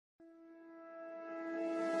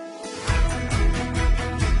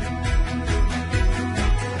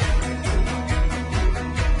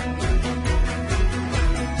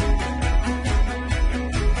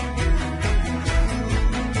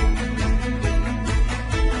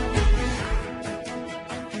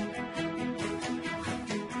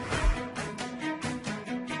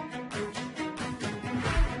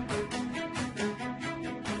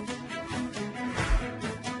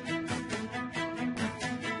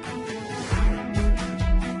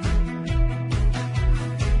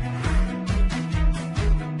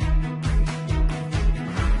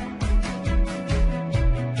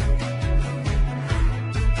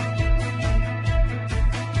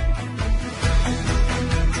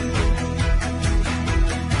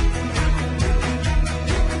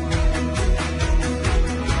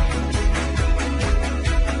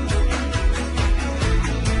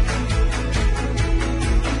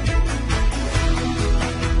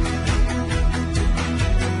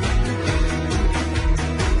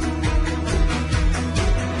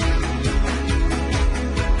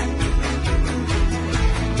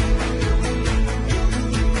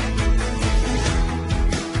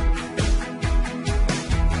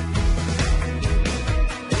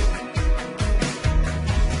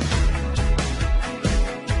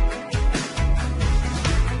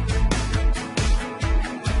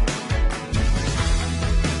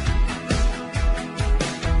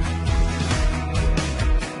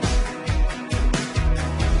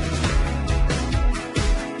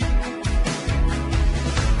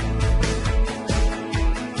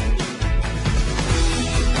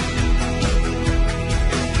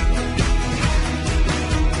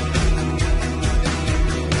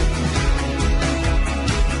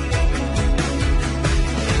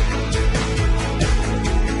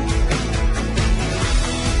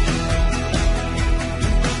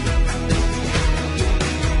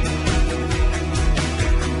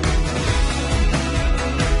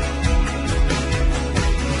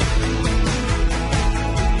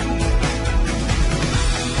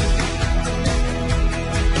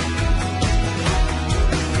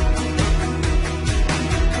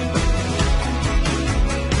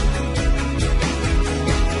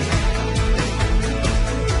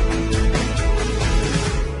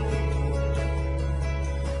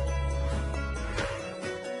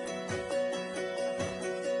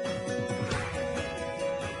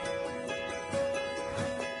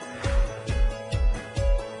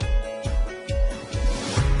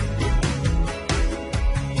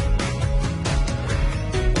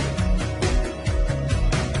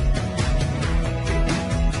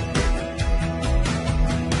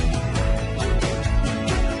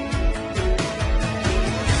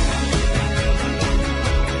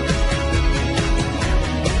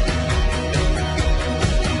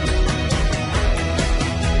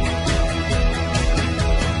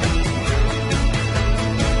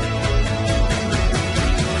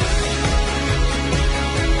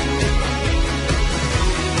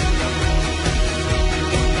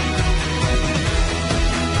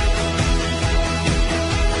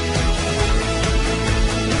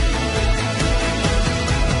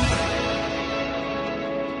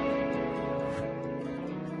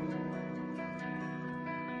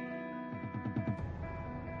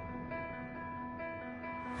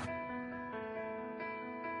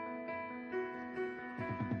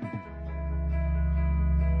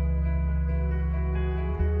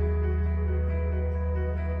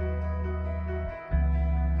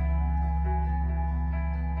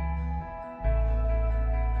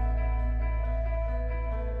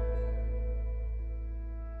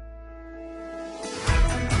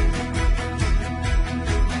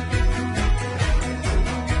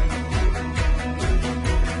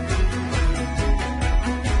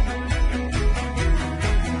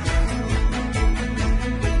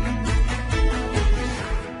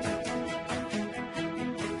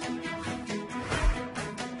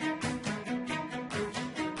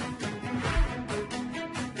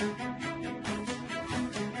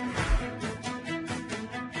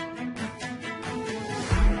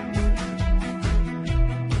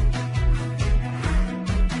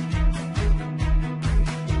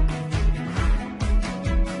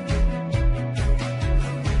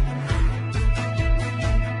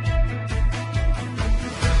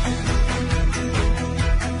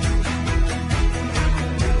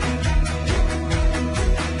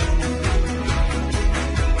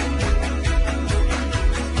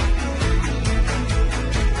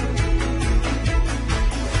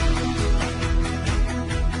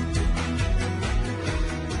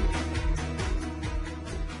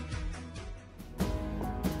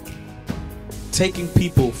taking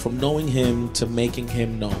people from knowing Him to making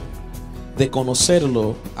Him known. De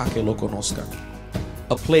conocerlo a que lo conozcan.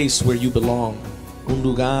 A place where you belong. Un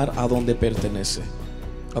lugar a donde pertenece.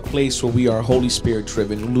 A place where we are Holy Spirit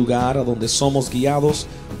driven. Un lugar a donde somos guiados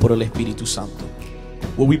por el Espíritu Santo.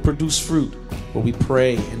 Where we produce fruit. Where we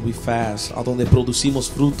pray and we fast. A donde producimos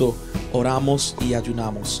fruto, oramos y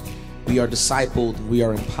ayunamos. We are discipled, we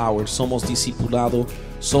are empowered. Somos discipulados,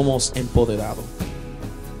 somos empoderados.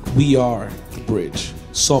 We are the bridge.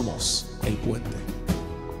 Somos el puente.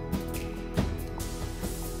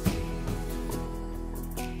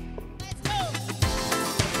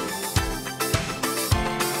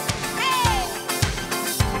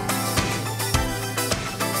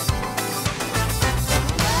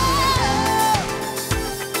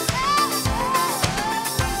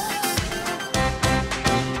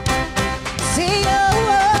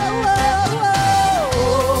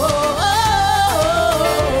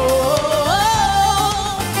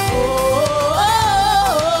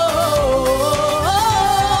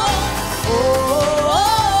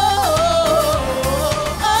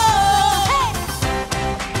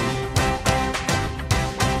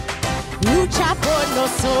 Lucha por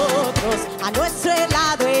nosotros, a nuestro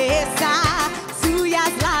lado está, suya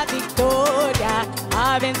es la victoria,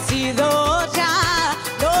 ha vencido ya,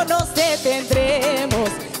 no nos detendremos,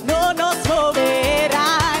 no nos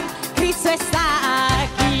moverán, Cristo está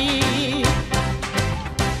aquí.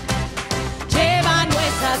 Lleva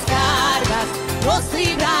nuestras cargas, nos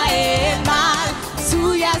libra el mal,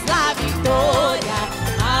 suya es la victoria,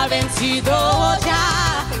 ha vencido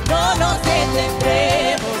ya, no nos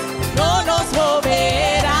detendremos. No nos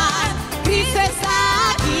moverán, Cristo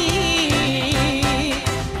está aquí.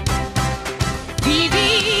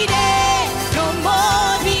 Viviré, no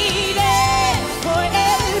moriré, por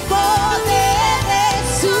el poder de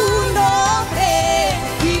su nombre.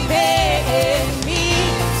 Vive en mí,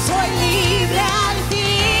 soy libre al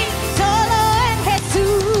fin, solo en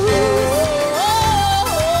Jesús.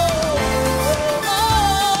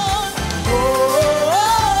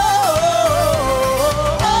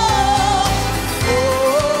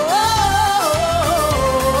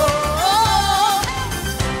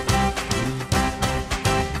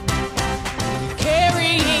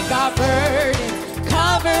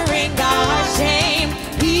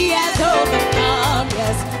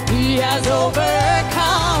 He has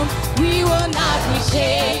overcome. We will not be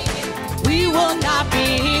shaken. We will not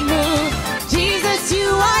be moved. Jesus, you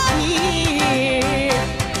are here.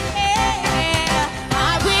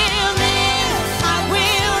 I will live. I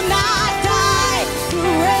will not die.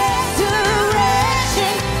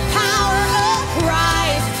 Resurrection, power of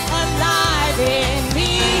Christ, alive in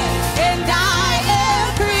me, and I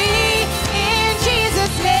am free in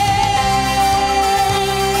Jesus' name.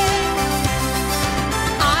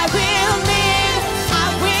 I will live.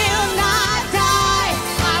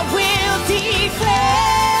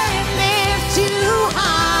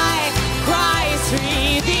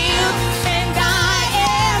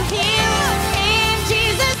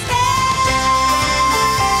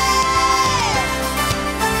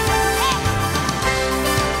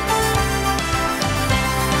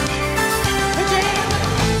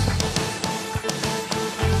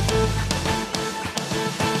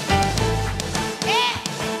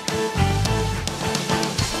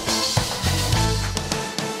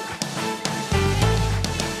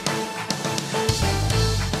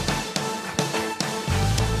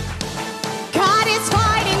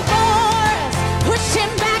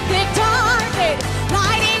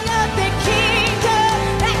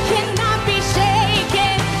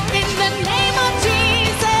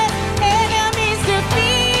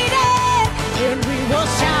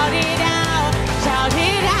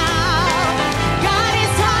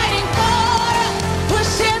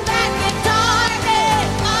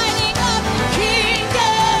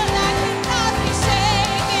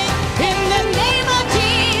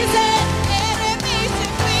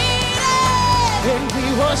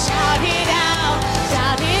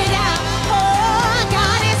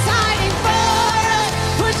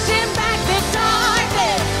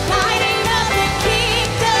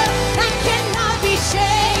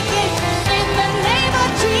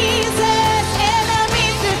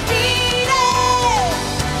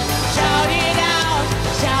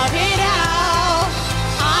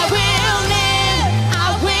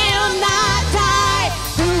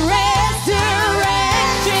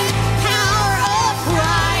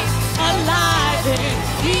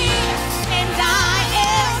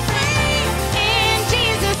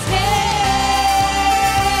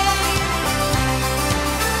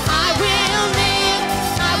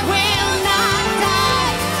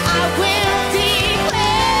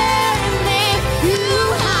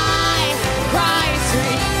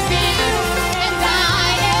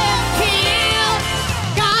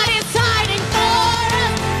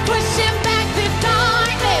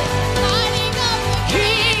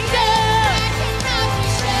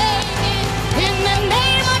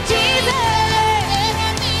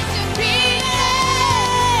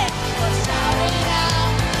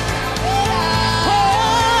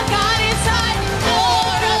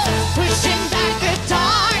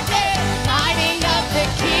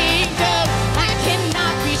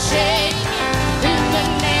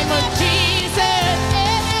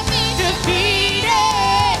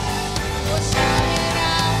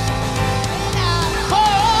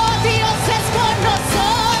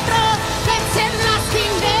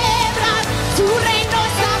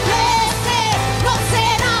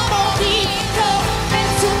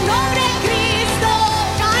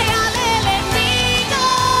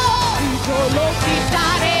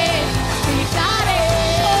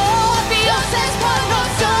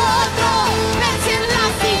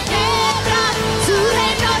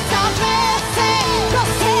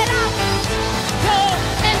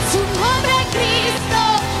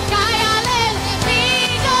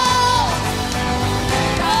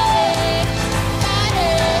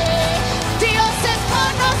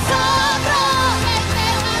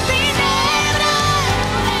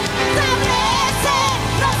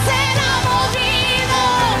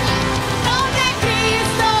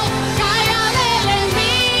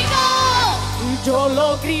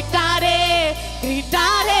 yo gritaré,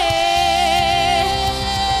 gritaré.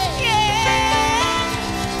 Yeah.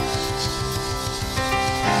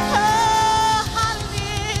 Oh,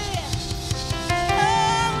 hallelujah.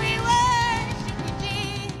 Oh, we worship you,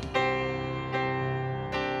 Jesus.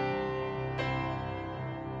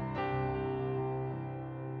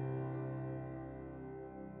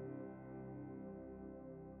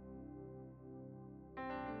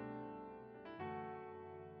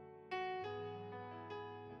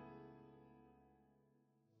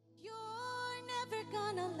 You're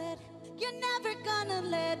never gonna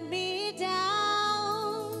let me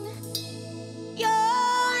down. You're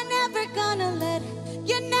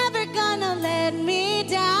never gonna let me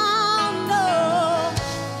down. No,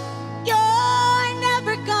 you're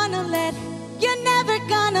never gonna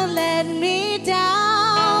let me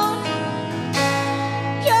down.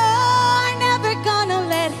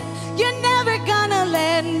 You're never gonna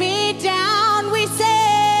let me down. We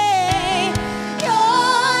say,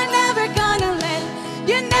 you're never gonna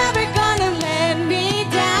let me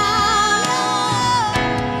down.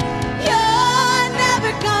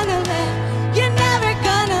 You're never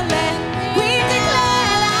gonna let. We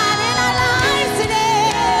declare that in our lives today.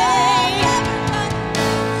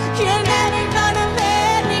 You're never gonna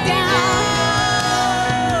let me down.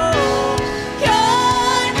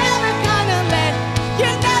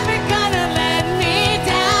 You're never gonna let me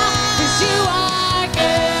down. 'Cause you are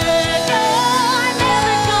good.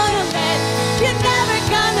 You're never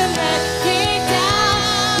gonna let me down.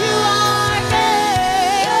 You are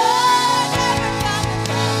good.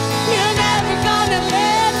 You're never gonna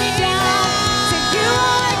let me down. Say you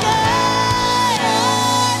are good.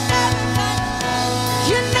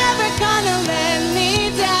 You're never gonna let me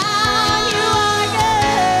down. You are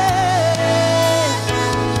good.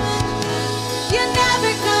 You're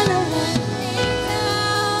never gonna let me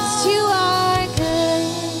down. 'Cause you are good.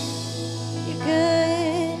 You're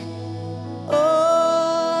good. Oh,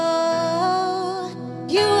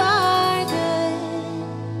 you are good.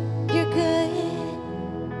 You're good.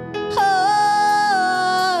 Oh,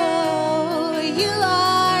 you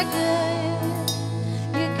are good.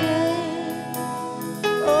 You're good.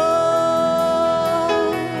 Oh,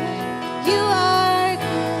 you are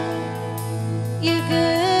good. You're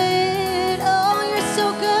good. Oh, you're so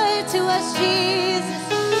good to us, Jesus.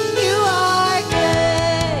 You are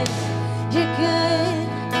good. You're good.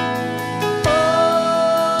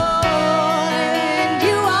 Oh, and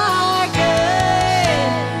you are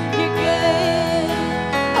good. You're good.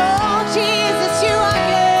 Oh, Jesus, you are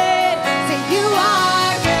good. Say you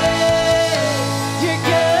are good. You're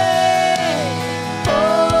good. Oh,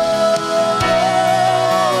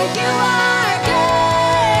 you are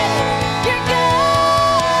good. You're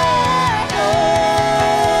good. Oh,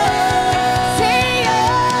 say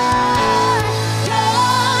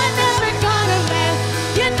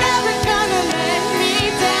you're never gonna let me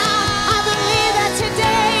down. I believe that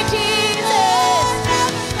today, Jesus,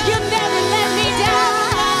 you'll never let me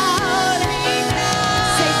down.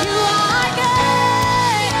 Say you are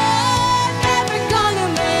good. Never gonna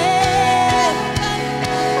let.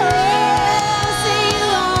 Oh, say you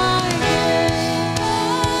are good.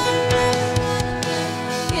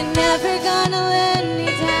 You're never gonna let me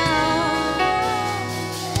down.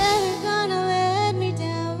 Never gonna let me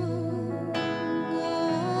down.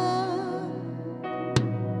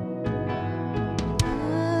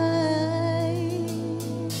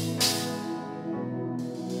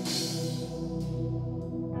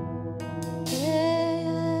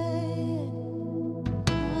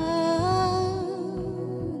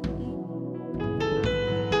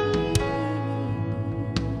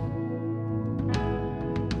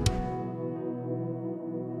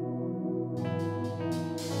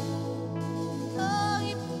 Oh,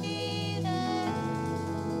 you feel it.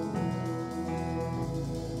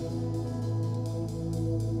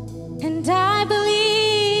 And I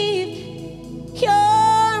believe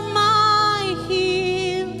you're my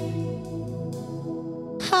healer.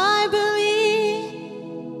 I believe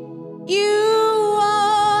you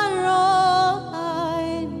are all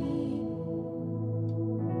I need.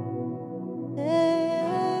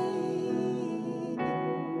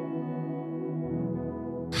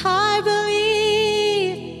 I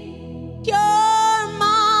believe you're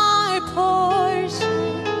my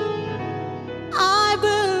portion. I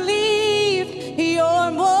believe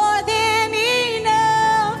you're more than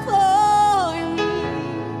enough for me.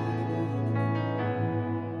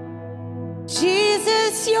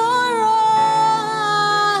 Jesus, you're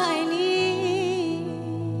all I need.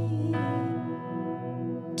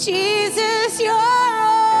 Jesus, you're all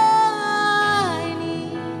I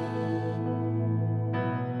need.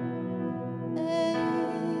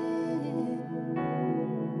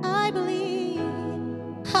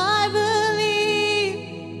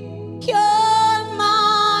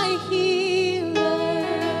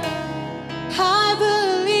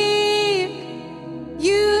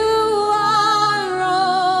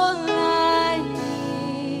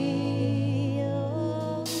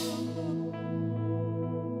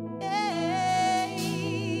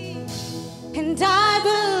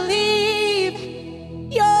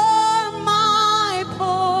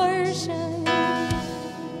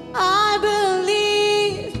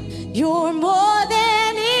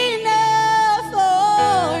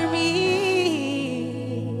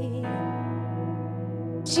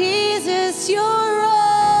 Jesus, you're all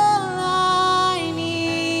I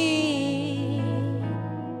need.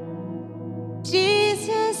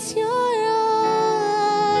 Jesus, you're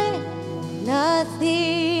all.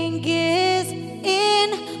 Nothing is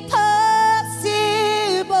impossible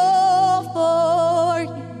for you.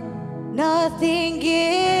 Nothing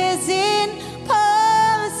is impossible.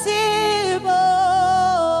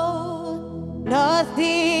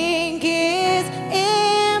 Nothing is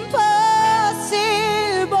impossible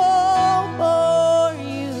for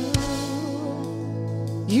you.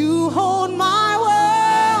 You hold my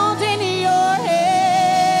world in your hands.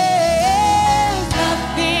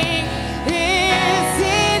 Nothing is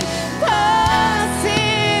impossible.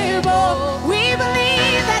 We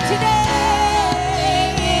believe that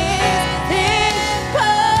today is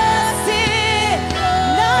impossible.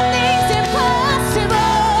 Nothing's impossible.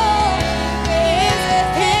 It's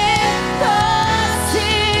impossible.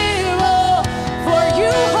 For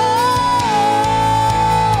you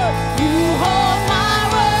hold my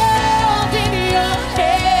world in your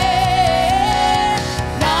hand.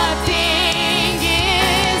 Nothing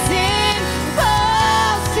is impossible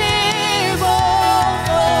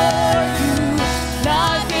for you.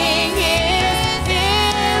 Nothing is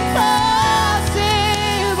impossible.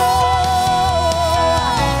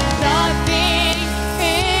 Nothing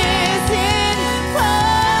is impossible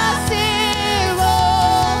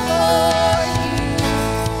for you.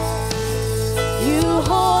 You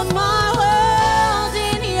hold my world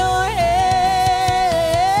in your hand.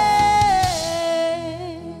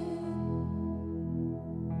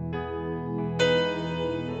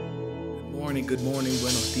 Good morning,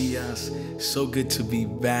 buenos dias. So good to be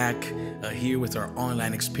back here with our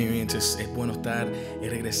online experiences. Es bueno estar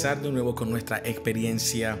regresar de nuevo con nuestra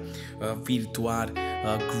experiencia virtual.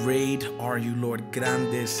 Great are you, Lord.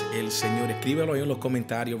 Grandes el Señor. Escríbelo ahí en los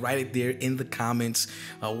comentarios. Write it there in the comments.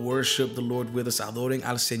 Worship the Lord with us. Adoren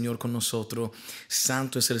al Señor con nosotros.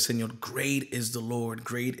 Santo es el Señor. Great is the Lord.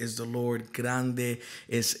 Great is the Lord. Grande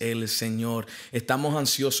es el Señor. Estamos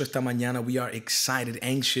ansiosos esta mañana. We are excited,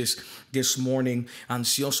 anxious this morning.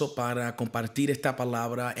 Ansioso para compartir esta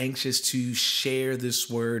palabra. Anxious to share this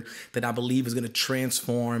word that I believe is going to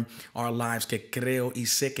transform our lives. Que creo y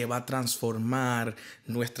sé que va a transformar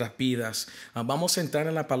nuestras vidas. Vamos a entrar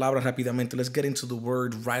en la palabra rápidamente. Let's get into the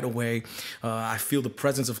word right away. I feel the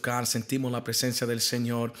presence of God. Sentimos la presencia del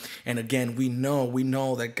Señor. And again, we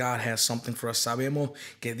know that God has something for us. Sabemos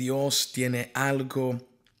que Dios tiene algo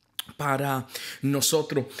para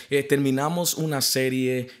nosotros. Terminamos una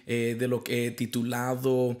serie de lo que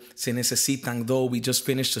titulado Se Necesitan Dos. We just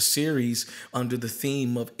finished a series under the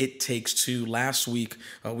theme of It Takes Two. Last week,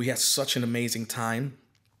 we had such an amazing time.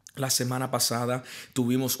 La semana pasada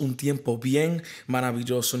tuvimos un tiempo bien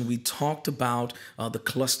maravilloso and we talked about the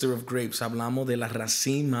cluster of grapes. Hablamos de la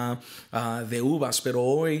racima de uvas, pero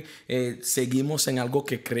hoy seguimos en algo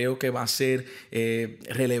que creo que va a ser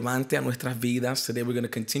relevante a nuestras vidas. Today we're going to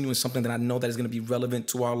continue in something that I know that is going to be relevant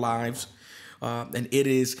to our lives. And it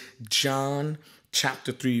is John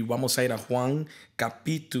chapter 3. Vamos a ir a Juan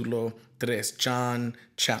capítulo 3. John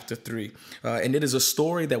chapter 3. And it is a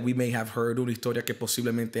story that we may have heard, una historia que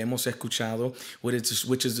posiblemente hemos escuchado,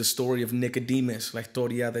 which is the story of Nicodemus, la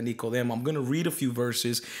historia de Nicodemo. I'm going to read a few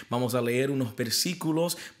verses. Vamos a leer unos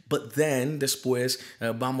versículos, but then después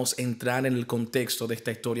vamos a entrar en el contexto de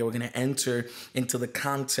esta historia. We're going to enter into the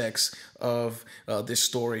context of this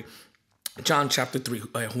story. John chapter 3,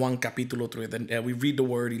 Juan capítulo 3. Then we read the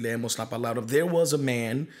word y leemos la palabra. There was a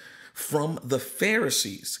man from the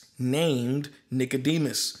Pharisees named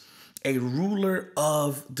Nicodemus, a ruler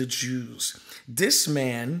of the Jews. This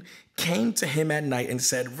man came to him at night and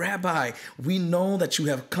said, Rabbi, we know that you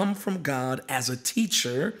have come from God as a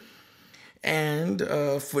teacher, and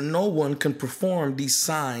for no one can perform these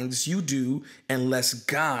signs you do unless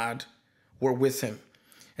God were with him.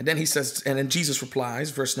 And then he says, and then Jesus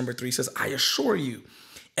replies, verse number 3 says, I assure you,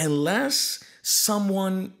 unless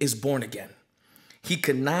someone is born again, he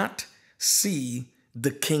cannot see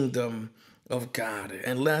the kingdom of God.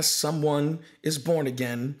 Unless someone is born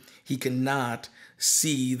again, he cannot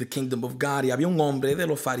see the kingdom of God. Y había un hombre de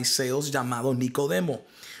los fariseos llamado Nicodemo,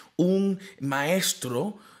 un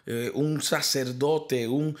maestro, un sacerdote,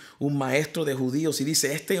 un maestro de judíos. Y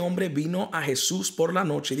dice, este hombre vino a Jesús por la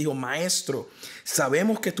noche y dijo, Maestro,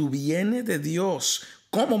 sabemos que tú vienes de Dios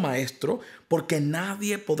como maestro, porque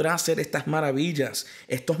nadie podrá hacer estas maravillas,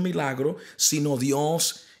 estos milagros, sino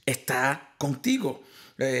Dios está contigo.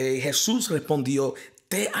 Jesús respondió,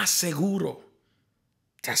 te aseguro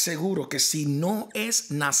que si no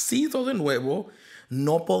es nacido de nuevo,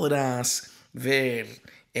 no podrás ver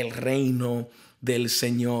el reino del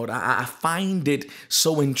Señor. I find it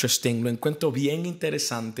so interesting. Lo encuentro bien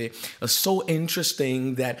interesante. So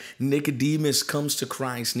interesting that Nicodemus comes to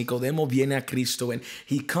Christ. Nicodemo viene a Cristo and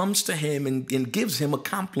he comes to him and gives him a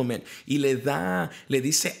compliment. Y le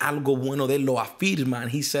dice algo bueno de él, lo afirma.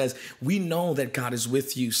 And he says, we know that God is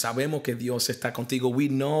with you. Sabemos que Dios está contigo. We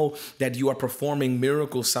know that you are performing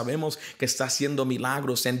miracles. Sabemos que está haciendo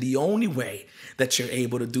milagros. And the only way that you're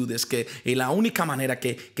able to do this, que la única manera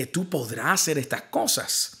que tú podrás hacer estas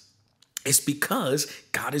cosas es because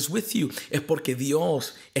God is with you. Es porque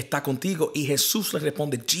Dios está contigo. Y Jesús le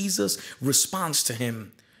responde. Jesus responds to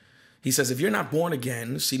him. He says, if you're not born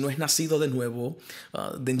again, si no es nacido de nuevo,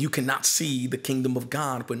 then you cannot see the kingdom of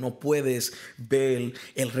God. Pues no puedes ver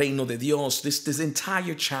el reino de Dios. This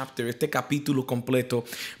entire chapter, este capítulo completo,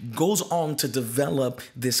 goes on to develop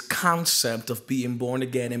this concept of being born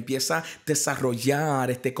again. Empieza a desarrollar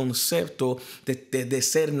este concepto de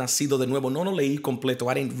ser nacido de nuevo. No lo leí completo.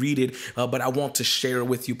 I didn't read it, but I want to share it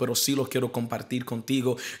with you. Pero sí lo quiero compartir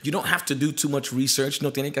contigo. You don't have to do too much research. No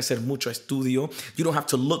tiene que hacer mucho estudio. You don't have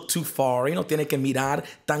to look too far. Y no tiene que mirar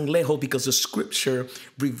tan lejos because the scripture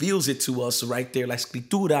reveals it to us right there. La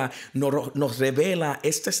escritura nos revela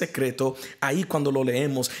este secreto ahí cuando lo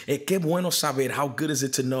leemos. Qué bueno saber, how good is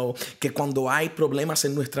it to know, que cuando hay problemas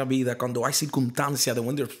en nuestra vida, cuando hay circunstancias, that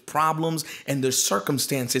when there's problems and there's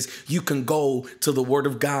circumstances, you can go to the word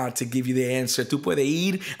of God to give you the answer. Tú puedes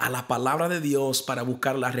ir a la palabra de Dios para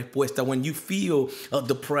buscar la respuesta. When you feel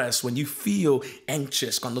depressed, when you feel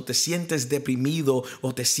anxious, cuando te sientes deprimido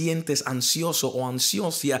o te sientes ansioso o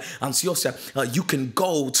ansiosa, you can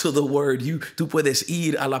go to the word. Tú puedes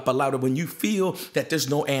ir a la palabra. When you feel that there's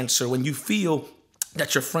no answer, when you feel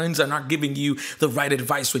that your friends are not giving you the right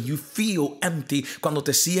advice, when you feel empty, cuando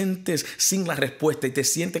te sientes sin la respuesta y te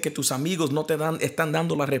sientes que tus amigos no te están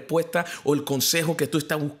dando la respuesta o el consejo que tú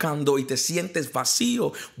estás buscando y te sientes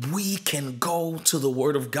vacío, we can go to the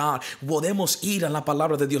word of God. Podemos ir a la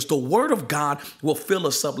palabra de Dios. The word of God will fill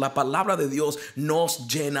us up. La palabra de Dios nos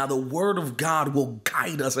llena. The word of God will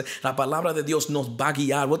guide us. La palabra de Dios nos va a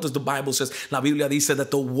guiar. What does the Bible says? La Biblia dice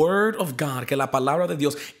that the word of God, que la palabra de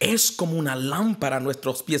Dios es como una lámpara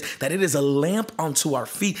nuestros pies, that it is a lamp unto our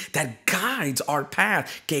feet, that guides our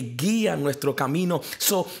path, que guía nuestro camino.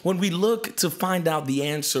 So when we look to find out the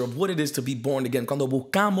answer of what it is to be born again, cuando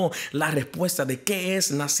buscamos la respuesta de qué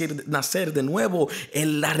es nacer de nuevo,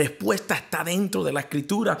 la respuesta está dentro de la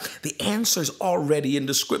escritura. The answer is already in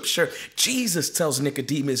the scripture. Jesus tells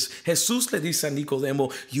Nicodemus, Jesús le dice a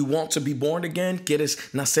Nicodemo, you want to be born again? ¿Quieres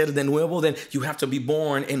nacer de nuevo? Then you have to be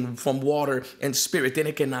born from water and spirit.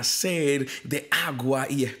 Tiene que nacer de agua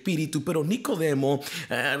y espíritu. Pero Nicodemo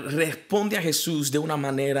responde a Jesús de una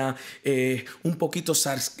manera un poquito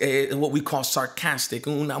what we call sarcastic,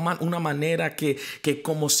 una manera que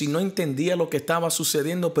como si no entendía lo que estaba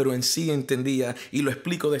sucediendo, pero en sí entendía. Y lo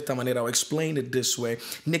explico de esta manera. I'll explain it this way.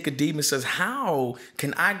 Nicodemus says, how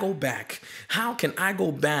can I go back? How can I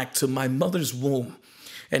go back to my mother's womb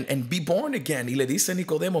and be born again? Y le dice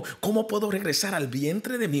Nicodemo, ¿cómo puedo regresar al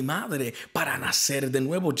vientre de mi madre para nacer de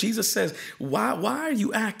nuevo? Jesus says, why are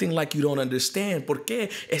you acting like you don't understand? ¿Por qué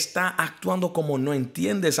está actuando como no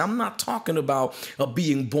entiendes? I'm not talking about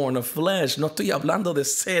being born of flesh. No estoy hablando de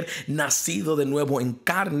ser nacido de nuevo en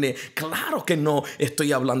carne. Claro que no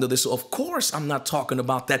estoy hablando de eso. Of course I'm not talking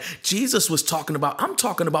about that. Jesus was talking about, I'm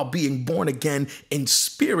talking about being born again in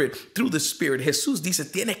spirit, through the spirit. Jesús dice,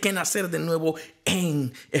 tienes que nacer de nuevo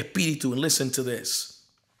en espíritu. And listen to this.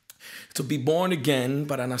 To be born again,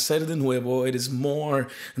 para nacer de nuevo, it is more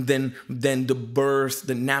than the birth,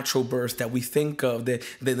 the natural birth that we think of. De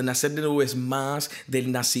nacer de nuevo es más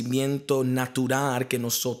del nacimiento natural que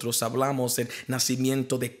nosotros hablamos, el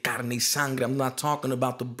nacimiento de carne y sangre. I'm not talking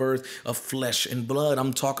about the birth of flesh and blood.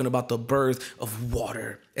 I'm talking about the birth of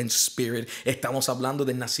water and spirit. Estamos hablando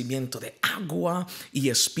del nacimiento de agua y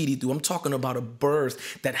espíritu. I'm talking about a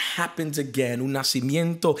birth that happens again, un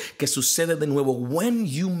nacimiento que sucede de nuevo when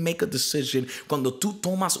you make a decision, cuando tú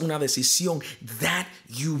tomas una decisión that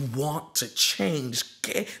you want to change,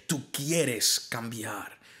 que tú quieres cambiar.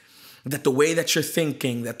 That the way that you're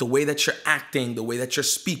thinking, that the way that you're acting, the way that you're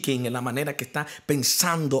speaking, en la manera que está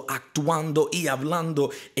pensando, actuando y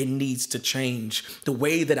hablando, it needs to change. The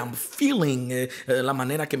way that I'm feeling, la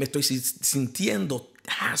manera que me estoy sintiendo,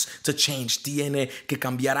 has to change. Tiene que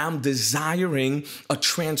cambiar. I'm desiring a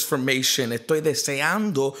transformation. Estoy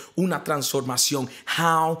deseando una transformación.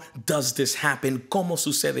 How does this happen? ¿Cómo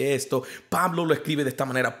sucede esto? Pablo lo escribe de esta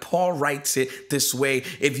manera. Paul writes it this way.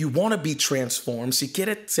 If you want to be transformed, si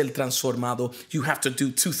quieres ser transformado, you have to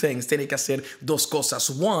do two things. Tienes que hacer dos cosas.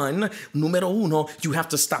 Número uno, you have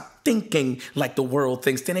to stop thinking like the world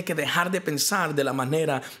thinks. Tienes que dejar de pensar de la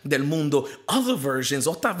manera del mundo. Other versions,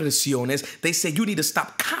 otras versiones, they say you need to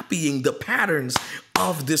stop copying the patterns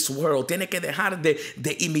of this world. Tienes que dejar de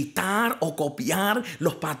imitar o copiar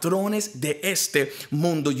los patrones de este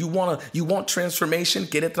mundo. You want transformation,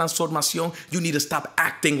 quieres transformación, you need to stop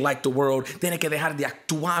acting like the world. Tienes que dejar de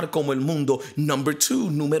actuar como el mundo. Number two,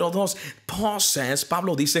 número dos,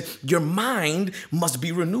 Pablo dice, your mind must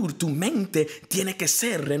be renewed. Tu mente tiene que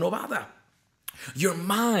ser renovada. Your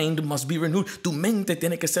mind must be renewed. Tu mente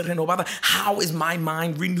tiene que ser renovada. How is my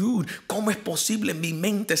mind renewed? ¿Cómo es posible mi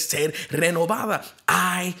mente ser renovada?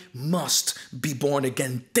 I must be born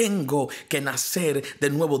again. Tengo que nacer de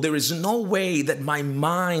nuevo. There is no way that my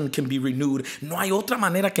mind can be renewed. No hay otra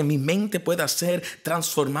manera que mi mente pueda ser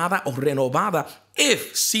transformada o renovada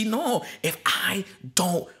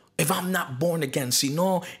if I'm not born again, si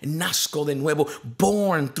no nazco de nuevo,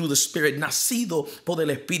 born through the Spirit, nacido por el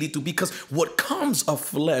Espíritu, because what comes of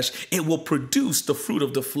flesh, it will produce the fruit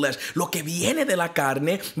of the flesh. Lo que viene de la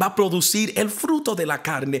carne va a producir el fruto de la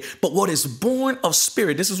carne. But what is born of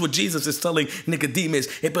Spirit, this is what Jesus is telling Nicodemus,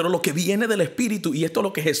 pero lo que viene del Espíritu, y esto es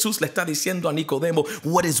lo que Jesús le está diciendo a Nicodemo,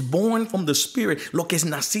 what is born from the Spirit, lo que es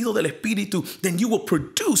nacido del Espíritu, then you will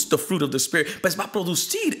produce the fruit of the Spirit. Pues va a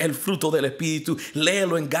producir el fruto del Espíritu.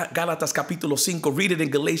 Léelo en Gálatas capítulo 5. Read it in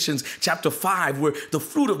Galatians chapter 5, where the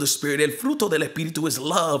fruit of the Spirit, el fruto del Espíritu, is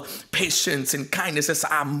love, patience, and kindness. Es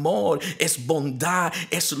amor, es bondad,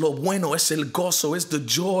 es lo bueno, es el gozo, es the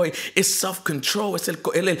joy, es self-control, es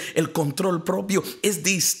el control propio. It's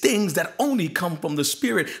these things that only come from the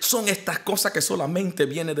Spirit. Son estas cosas que solamente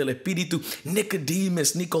viene del Espíritu.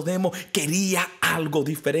 Nicodemo quería algo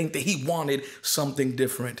diferente. He wanted something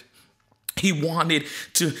different. He wanted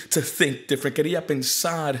to think different. Quería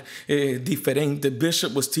pensar diferente.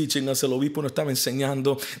 Bishop was teaching us, el obispo nos estaba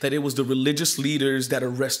enseñando, that it was the religious leaders that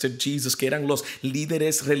arrested Jesus, que eran los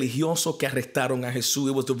líderes religiosos que arrestaron a Jesús.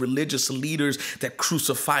 It was the religious leaders that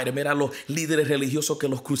crucified him. Eran los líderes religiosos que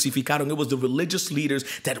los crucificaron. It was the religious leaders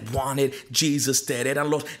that wanted Jesus dead. Eran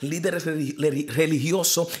los líderes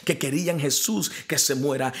religiosos que querían Jesús que se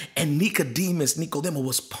muera. And Nicodemo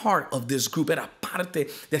was part of this group. Era parte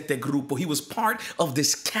de este grupo. He was part of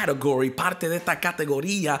this category, parte de esta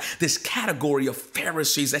categoría, this category of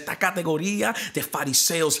Pharisees, esta categoría de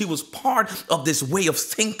fariseos. He was part of this way of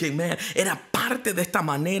thinking, man. Era parte de esta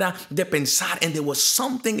manera de pensar. And there was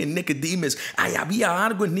something in Nicodemus. Había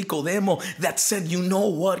algo en Nicodemo that said, you know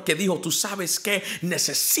what? Que dijo, tú sabes que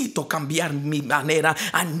necesito cambiar mi manera.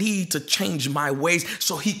 I need to change my ways.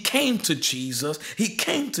 So he came to Jesus.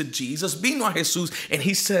 Vino a Jesús, and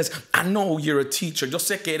he says, I know you're a teacher. Yo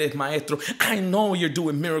sé que eres maestro. I know you're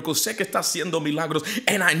doing miracles. Sé que estás haciendo milagros.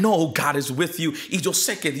 And I know God is with you. Y yo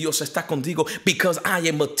sé que Dios está contigo, because I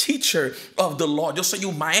am a teacher of the law. Yo soy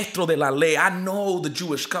un maestro de la ley. I know the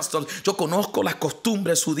Jewish customs. Yo conozco las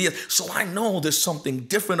costumbres judías. So I know there's something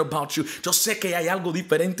different about you. Yo sé que hay algo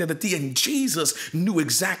diferente de ti. And Jesus knew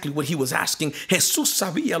exactly what he was asking. Jesús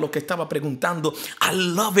sabía lo que estaba preguntando. I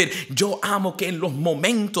love it. Yo amo que en los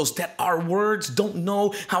momentos that our words don't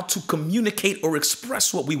know how to communicate or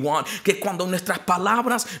express what we want, que cuando nuestras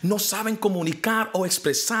palabras no saben comunicar o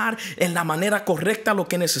expresar en la manera correcta lo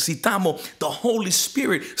que necesitamos, the Holy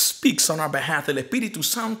Spirit speaks on our behalf. El Espíritu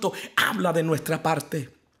Santo habla de nuestra parte.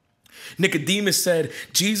 Nicodemus said,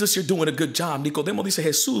 Jesus, you're doing a good job. Nicodemo dice,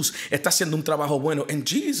 Jesús está haciendo un trabajo bueno. And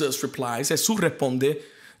Jesus replies, Jesús responde,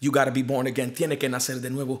 you got to be born again. Tiene que nacer de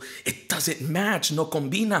nuevo. It doesn't match, no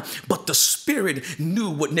combina. But the Spirit knew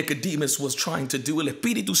what Nicodemus was trying to do. El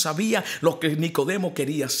Espíritu sabía lo que Nicodemo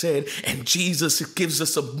quería hacer. And Jesus gives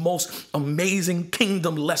us a most amazing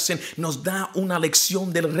kingdom lesson. Nos da una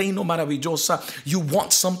lección del reino maravillosa. You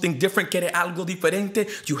want something different, quiere algo diferente,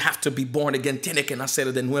 you have to be born again. Tiene que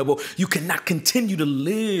nacer de nuevo. You cannot continue to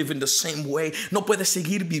live in the same way. No puedes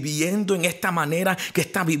seguir viviendo en esta manera que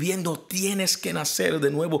está viviendo. Tienes que nacer de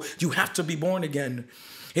nuevo. You have to be born again.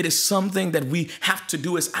 It is something that we have to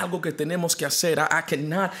do. Es algo que tenemos que hacer. I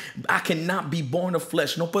cannot be born of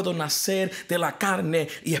flesh. No puedo nacer de la carne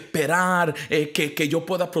y esperar que yo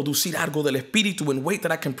pueda producir algo del Espíritu and wait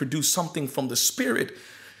that I can produce something from the Spirit.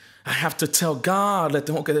 I have to tell God, le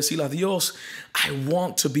tengo que decir a Dios, I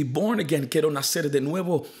want to be born again. Quiero nacer de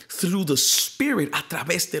nuevo through the Spirit, a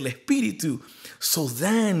través del Espíritu. So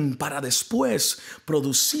then, para después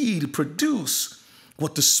produce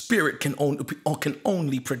what the Spirit can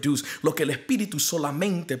only produce, lo que el Espíritu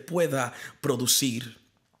solamente pueda producir.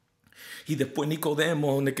 Y después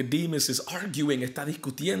Nicodemus is arguing, está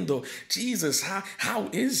discutiendo. Jesus, how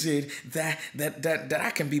is it that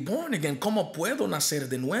I can be born again? ¿Cómo puedo nacer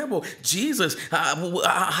de nuevo? Jesus,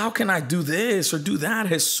 how can I do this or do that?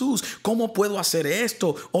 Jesús, ¿cómo puedo hacer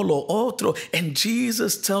esto o lo otro? And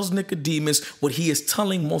Jesus tells Nicodemus what he is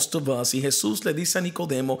telling most of us. Y Jesús le dice a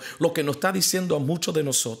Nicodemo lo que nos está diciendo a muchos de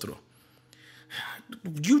nosotros.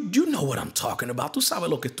 You know what I'm talking about. Tú sabes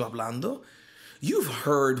lo que estoy hablando. You've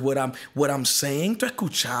heard what I'm saying. Tú has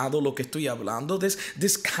escuchado lo que estoy hablando.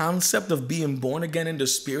 This concept of being born again in the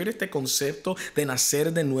spirit. Este concepto de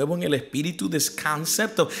nacer de nuevo en el espíritu. This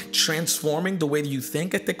concept of transforming the way you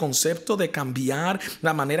think. Este concepto de cambiar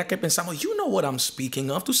la manera que pensamos. You know what I'm speaking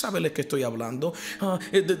of. Tú sabes lo que estoy hablando.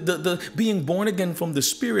 The being born again from the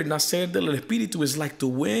spirit. Nacer del espíritu is like the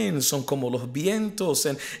wind. Son como los vientos.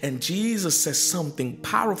 And Jesus says something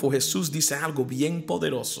powerful. Jesús dice algo bien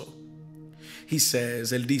poderoso.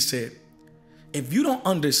 Él dice, if you don't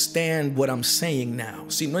understand what I'm saying now,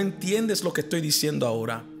 si no entiendes lo que estoy diciendo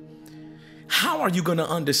ahora, how are you going to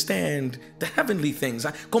understand the heavenly things?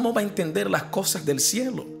 ¿Cómo va a entender las cosas del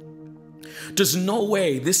cielo? There's no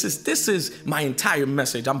way. This is my entire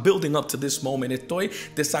message. I'm building up to this moment. Estoy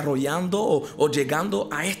desarrollando o llegando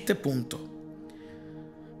a este punto.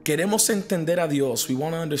 Queremos entender a Dios. We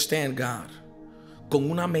want to understand God con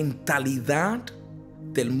una mentalidad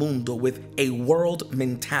del mundo, with a world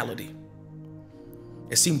mentality.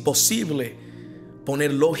 Es imposible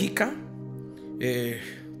poner lógica,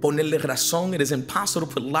 ponerle razón. It is impossible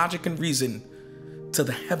to put logic and reason to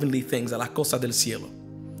the heavenly things, a las cosas del cielo,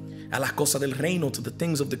 a las cosas del reino, to the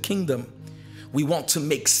things of the kingdom. We want to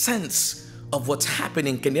make sense of what's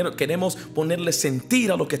happening. Queremos ponerle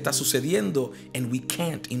sentido a lo que está sucediendo, and we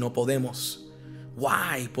can't, y no podemos.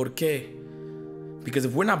 Why? ¿Por qué? Because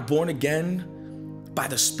if we're not born again by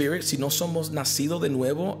the Spirit, si no somos nacidos de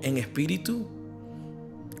nuevo en espíritu,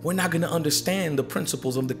 we're not going to understand the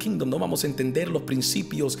principles of the kingdom. No vamos a entender los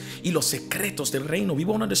principios y los secretos del reino. We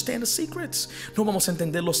won't understand the secrets. No vamos a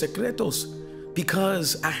entender los secretos.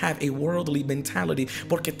 Because I have a worldly mentality.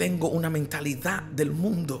 Porque tengo una mentalidad del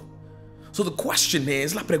mundo. So the question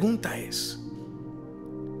is, la pregunta es,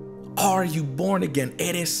 are you born again?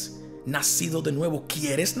 ¿Eres nacido de nuevo?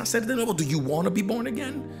 ¿Quieres nacer de nuevo? Do you want to be born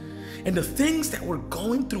again? And the things that we're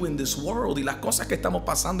going through in this world, y las cosas que estamos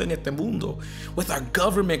pasando en este mundo, with our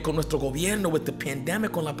government, con nuestro gobierno, with the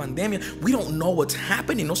pandemic, con la pandemia, we don't know what's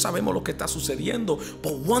happening. No sabemos lo que está sucediendo.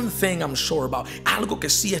 But one thing I'm sure about, algo que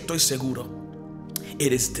sí estoy seguro,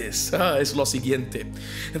 it is this, es lo siguiente,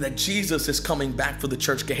 that Jesus is coming back for the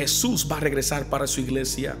church, que Jesús va a regresar para su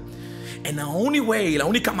iglesia. And the only way, la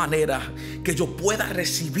única manera que yo pueda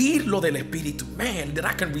recibir lo del Espíritu, man, that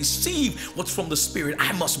I can receive what's from the Spirit,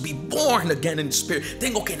 I must be born again in the Spirit.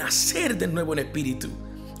 Tengo que nacer de nuevo en Espíritu.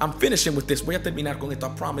 I'm finishing with this. Voy a terminar con esto.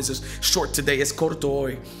 I promise it's short today. Es corto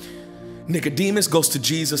hoy. Nicodemus goes to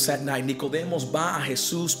Jesus at night. Nicodemos va a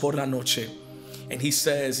Jesús por la noche. And he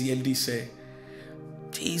says, y él dice,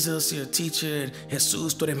 Jesus, you're a teacher.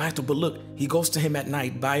 Jesús, tú eres maestro. But look, he goes to him at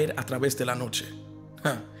night. Va a ir a través de la noche.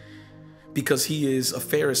 Because he is a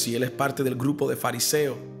Pharisee. Él es parte del grupo de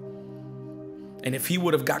fariseo. And if he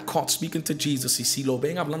would have got caught speaking to Jesus, y si lo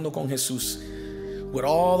ven hablando con Jesús, with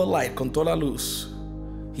all the light, con toda la luz,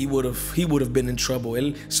 he would have been in trouble.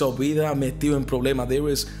 Él se hubiera metido en problema. There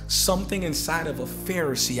was something inside of a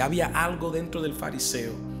Pharisee. Había algo dentro del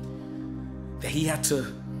fariseo that he had to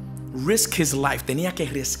risk his life. Tenía que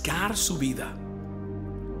arriesgar su vida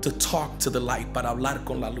to talk to the light, para hablar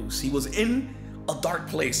con la luz. He was in a dark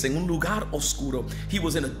place, en un lugar oscuro. He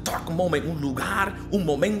was in a dark moment, un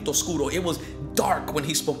momento oscuro. It was dark when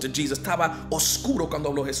he spoke to Jesus. Estaba oscuro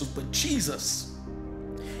cuando habló Jesús. But Jesus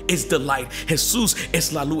is the light. Jesús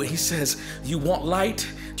es la luz. He says, you want light?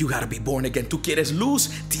 You gotta be born again. Tú quieres luz?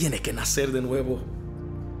 Tienes que nacer de nuevo.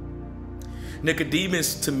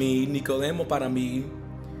 Nicodemus to me, Nicodemo para mí,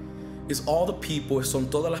 is all the people, son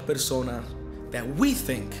todas las personas that we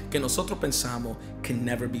think, que nosotros pensamos, can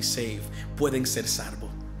never be saved, pueden ser salvos.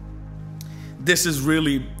 This is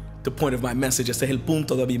really the point of my message. Este es el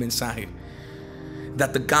punto de mi mensaje.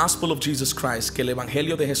 That the gospel of Jesus Christ, que el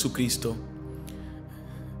evangelio de Jesucristo,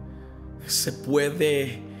 se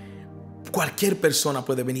puede, cualquier persona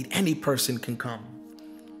puede venir. Any person can come.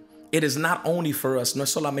 It is not only for us, no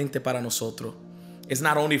es solamente para nosotros. It's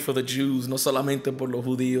not only for the Jews, no solamente por los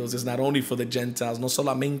judíos. It's not only for the Gentiles, no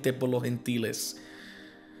solamente por los gentiles.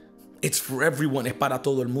 It's for everyone, es para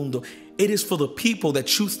todo el mundo. It is for the people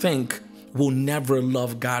that you think will never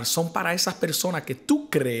love God. Son para esas personas que tú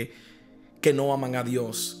crees que no aman a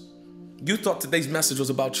Dios. You thought today's message was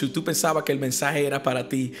about you. Tú pensabas que el mensaje era para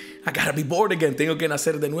ti. I gotta be born again. Tengo que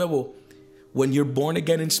nacer de nuevo. When you're born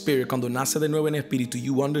again in spirit, cuando nace de nuevo en espíritu,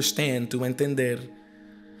 you understand, tú entender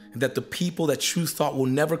that the people that you thought will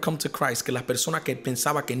never come to Christ, que las personas que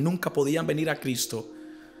pensaba que nunca podían venir a Cristo,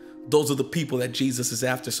 those are the people that Jesus is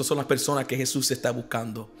after. Esas son las personas que Jesús está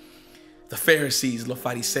buscando. The Pharisees, los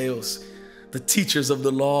fariseos, the teachers of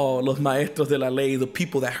the law, los maestros de la ley, the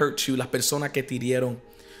people that hurt you, las personas que te hirieron,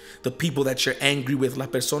 the people that you're angry with, las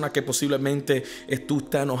personas que posiblemente tú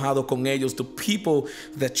estás enojado con ellos, the people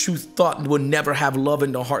that you thought would never have love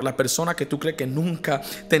in their heart, la persona que tú crees que nunca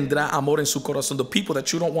tendrá amor en su corazón, the people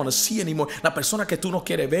that you don't want to see anymore, la persona que tú no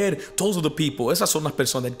quieres ver, those are the people. Esas son las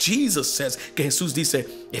personas. Jesus says, que Jesús dice,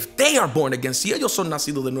 if they are born again, si ellos son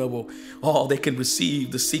nacidos de nuevo, oh, they can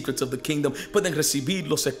receive the secrets of the kingdom, pueden recibir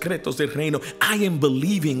los secretos del reino. I am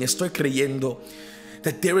believing, estoy creyendo,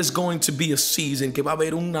 that there is going to be a season, que va a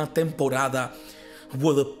haber una temporada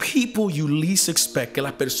where the people you least expect, que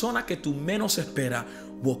las personas que tú menos esperas,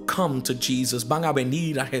 will come to Jesus, van a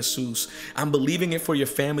venir a Jesús. I'm believing it for your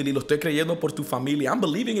family, lo estoy creyendo por tu familia. I'm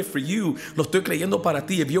believing it for you, lo estoy creyendo para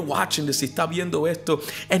ti. If you're watching this, si está viendo esto,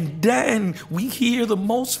 and then we hear the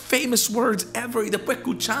most famous words ever, y después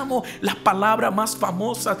escuchamos las palabras más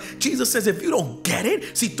famosas. Jesus says, if you don't get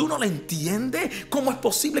it, si tú no la entiendes, ¿cómo es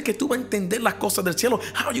posible que tú vas a entender las cosas del cielo?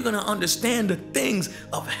 How are you going to understand the things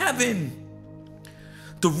of heaven?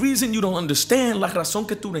 The reason you don't understand, la razón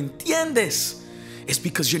que tú no entiendes, it's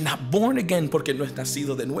because you're not born again, porque no has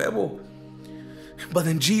nacido de nuevo. But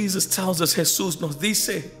then Jesus tells us, Jesús nos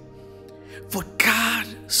dice, for God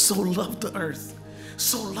so loved the earth,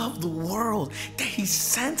 so loved the world, that he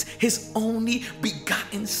sent his only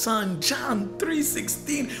begotten son. John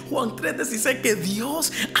 3:16, Juan 3:16, que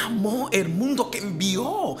Dios amó el mundo, que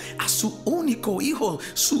envió a su único hijo,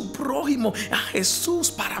 su prójimo, a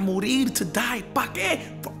Jesús, para morir, to die. ¿Para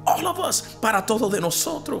qué? For all of us, para todos de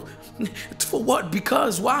nosotros. For what?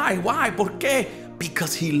 Because, why? ¿Por qué?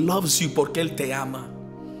 Because he loves you, porque él te ama.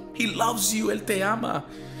 He loves you, él te ama.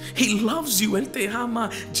 He loves you, él te ama.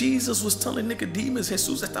 Jesus was telling Nicodemus,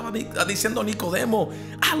 Jesús estaba diciendo a Nicodemo,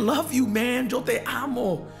 I love you, man, yo te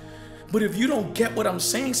amo. But if you don't get what I'm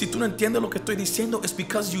saying, si tú no entiendes lo que estoy diciendo, it's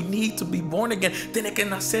because you need to be born again. Tienes que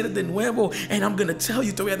nacer de nuevo. And I'm going to tell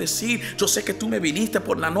you, te voy a decir, yo sé que tú me viniste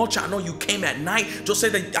por la noche. I know you came at night.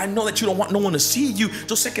 I know that you don't want no one to see you.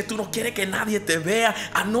 Yo sé que tú no quieres que nadie te vea.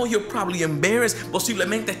 I know you're probably embarrassed.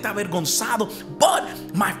 Posiblemente está avergonzado.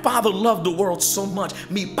 But my Father loved the world so much.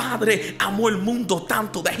 Mi Padre amó el mundo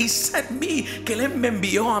tanto that he sent me, que él me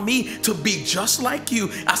envió a mí to be just like you.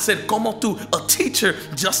 A ser como tú, a teacher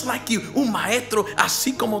just like you. Un maestro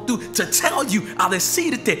así como tú, to tell you, a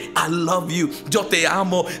decirte, I love you, yo te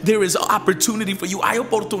amo. There is opportunity for you. Hay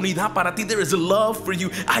oportunidad para ti. There is love for you.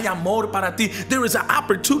 Hay amor para ti. There is an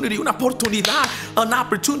opportunity, una oportunidad, an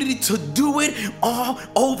opportunity to do it all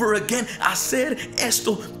over again. Hacer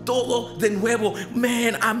esto todo de nuevo.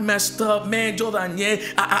 Man, I messed up. Man, yo dañé.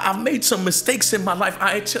 I made some mistakes in my life.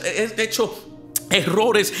 He hecho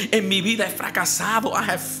errores en mi vida, he fracasado, I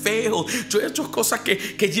have failed. Yo he hecho cosas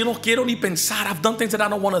que yo no quiero ni pensar. I've done things that I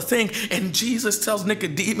don't want to think. And Jesus tells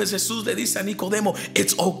Nicodemus, Jesús le dice a Nicodemo,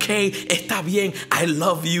 it's okay, está bien, I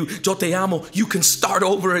love you, yo te amo. You can start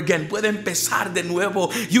over again. Puede empezar de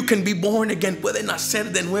nuevo. You can be born again. Puede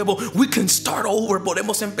nacer de nuevo. We can start over.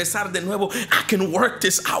 Podemos empezar de nuevo. I can work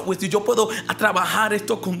this out with you. Yo puedo trabajar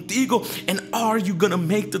esto contigo. And are you going to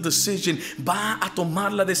make the decision? Va a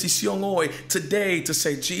tomar la decisión hoy, today, to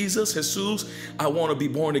say, Jesus, Jesús, I want to be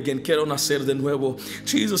born again. Quiero nacer de nuevo.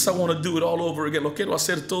 Jesus, I want to do it all over again. Lo quiero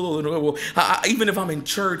hacer todo de nuevo. Even if I'm in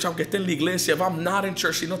church, aunque esté en la iglesia, if I'm not in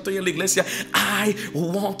church, si no estoy en la iglesia, I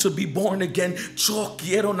want to be born again. Yo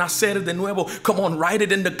quiero nacer de nuevo. Come on, write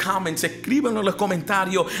it in the comments. Escríbanlo en los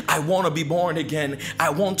comentarios. I want to be born again. I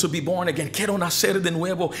want to be born again. Quiero nacer de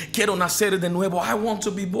nuevo. Quiero nacer de nuevo. I want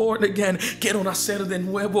to be born again. Quiero nacer de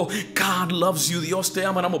nuevo. God loves you. Dios te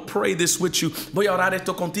ama. And I'm going to pray this with you. Voy a orar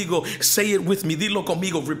esto contigo. Say it with me. Dilo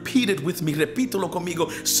conmigo. Repeat it with me. Repítelo conmigo.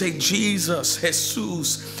 Say, Jesus,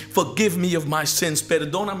 Jesús, forgive me of my sins.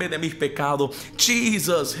 Perdóname de mis pecados.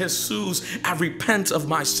 Jesus, Jesús, I repent of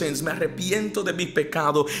my sins. Me arrepiento de mis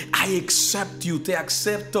pecados. I accept you. Te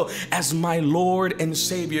acepto as my Lord and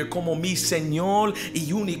Savior, como mi Señor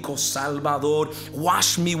y único Salvador.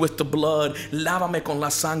 Wash me with the blood. Lávame con la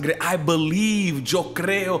sangre. I believe, yo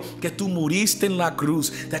creo que tú muriste en la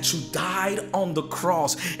cruz, that you died on the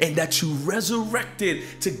cross, and that you resurrected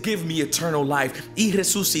to give me eternal life. Y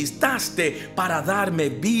resucitaste para darme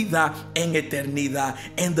vida en eternidad.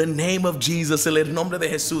 In the name of Jesus, en el nombre de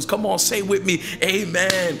Jesús. Come on, say with me,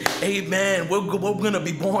 amen, amen. We're going to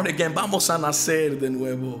be born again. Vamos a nacer de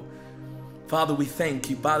nuevo. Father, we thank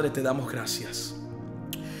you. Padre, te damos gracias.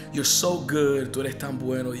 You're so good. Tú eres tan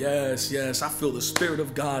bueno. Yes, yes. I feel the Spirit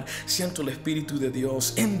of God. Siento el Espíritu de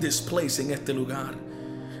Dios in this place, en este lugar.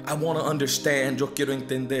 I want to understand. Yo quiero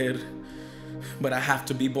entender. But I have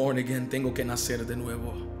to be born again. Tengo que nacer de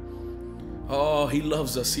nuevo. Oh, He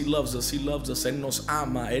loves us. He loves us. He loves us. Él nos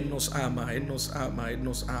ama. Él nos ama. Él nos ama. Él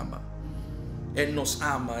nos ama. Él nos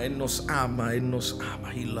ama. Él nos ama. Él nos ama.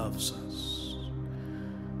 He loves us.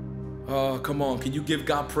 Oh, come on. Can you give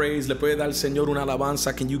God praise? Le puede dar al Señor una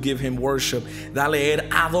alabanza. Can you give Him worship? Dale él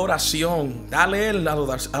adoración. Dale él la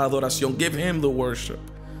adoración. Give Him the worship.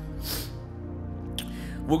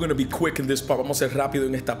 We're going to be quick in this part. Vamos a ser rápido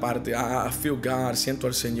en esta parte. I feel God. Siento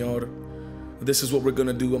al Señor. This is what we're going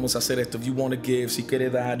to do. Vamos a hacer esto. If you want to give, si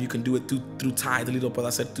quiere dar, you can do it through Tithely. Lo puede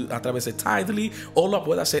hacer a través de Tithely, o lo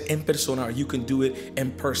puede hacer en persona, or you can do it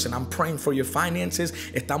in person. I'm praying for your finances.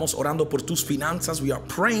 Estamos orando por tus finanzas. We are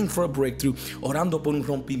praying for a breakthrough. Orando por un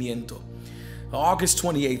rompimiento. August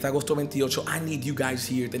 28th, agosto 28. I need you guys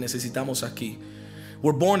here. Te necesitamos aquí.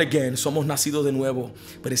 We're born again, somos nacidos de nuevo,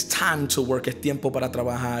 but it's time to work, es tiempo para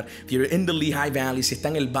trabajar. If you're in the Lehigh Valley, si está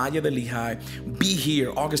en el Valle de Lehigh, be here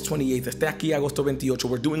August 28th, esté aquí agosto 28.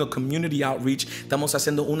 We're doing a community outreach, estamos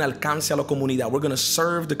haciendo un alcance a la comunidad. We're going to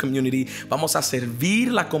serve the community, vamos a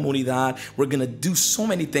servir la comunidad. We're going to do so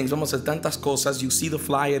many things, vamos a hacer tantas cosas. You see the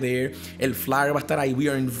flyer there, el flyer va a estar ahí. We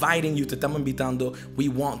are inviting you, te estamos invitando. We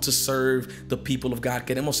want to serve the people of God,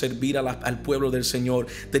 queremos servir al pueblo del Señor.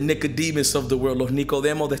 The Nicodemus of the world, los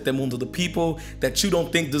Nicodemos de este mundo, the people that you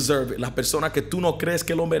don't think deserve it, las personas que tú no crees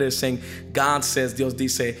que lo merecen. God says, Dios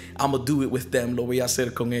dice, I'm gonna do it with them, lo voy a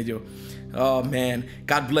hacer con ellos. Oh man,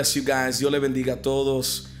 God bless you guys, Dios le bendiga a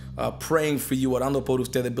todos. Praying for you, orando por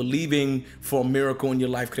ustedes, believing for a miracle in your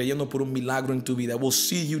life, creyendo por un milagro en tu vida. We'll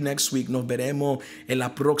see you next week. Nos veremos en la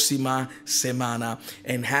próxima semana.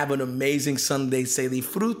 And have an amazing Sunday. Se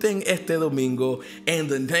disfruten este domingo in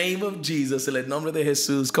the name of Jesus. En el nombre de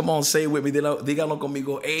Jesús. Come on, say it with me. Díganlo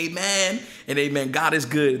conmigo. Amen and amen. God is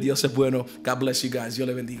good. Dios es bueno. God bless you guys. Dios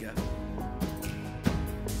le bendiga.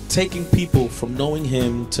 Taking people from knowing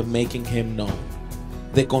Him to making Him known.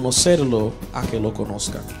 De conocerlo a que lo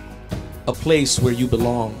conozcan. A place where you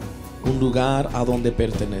belong. Un lugar a donde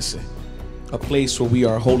pertenece. A place where we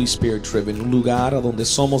are Holy Spirit driven. Un lugar a donde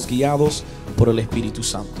somos guiados por el Espíritu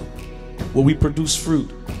Santo. Where we produce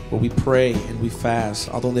fruit. Where we pray and we fast.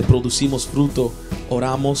 A donde producimos fruto,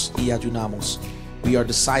 oramos y ayunamos. We are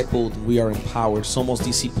discipled, we are empowered. Somos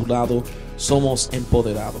discipulados, somos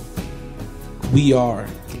empoderados. We are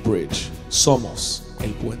the bridge. Somos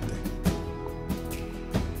el puente.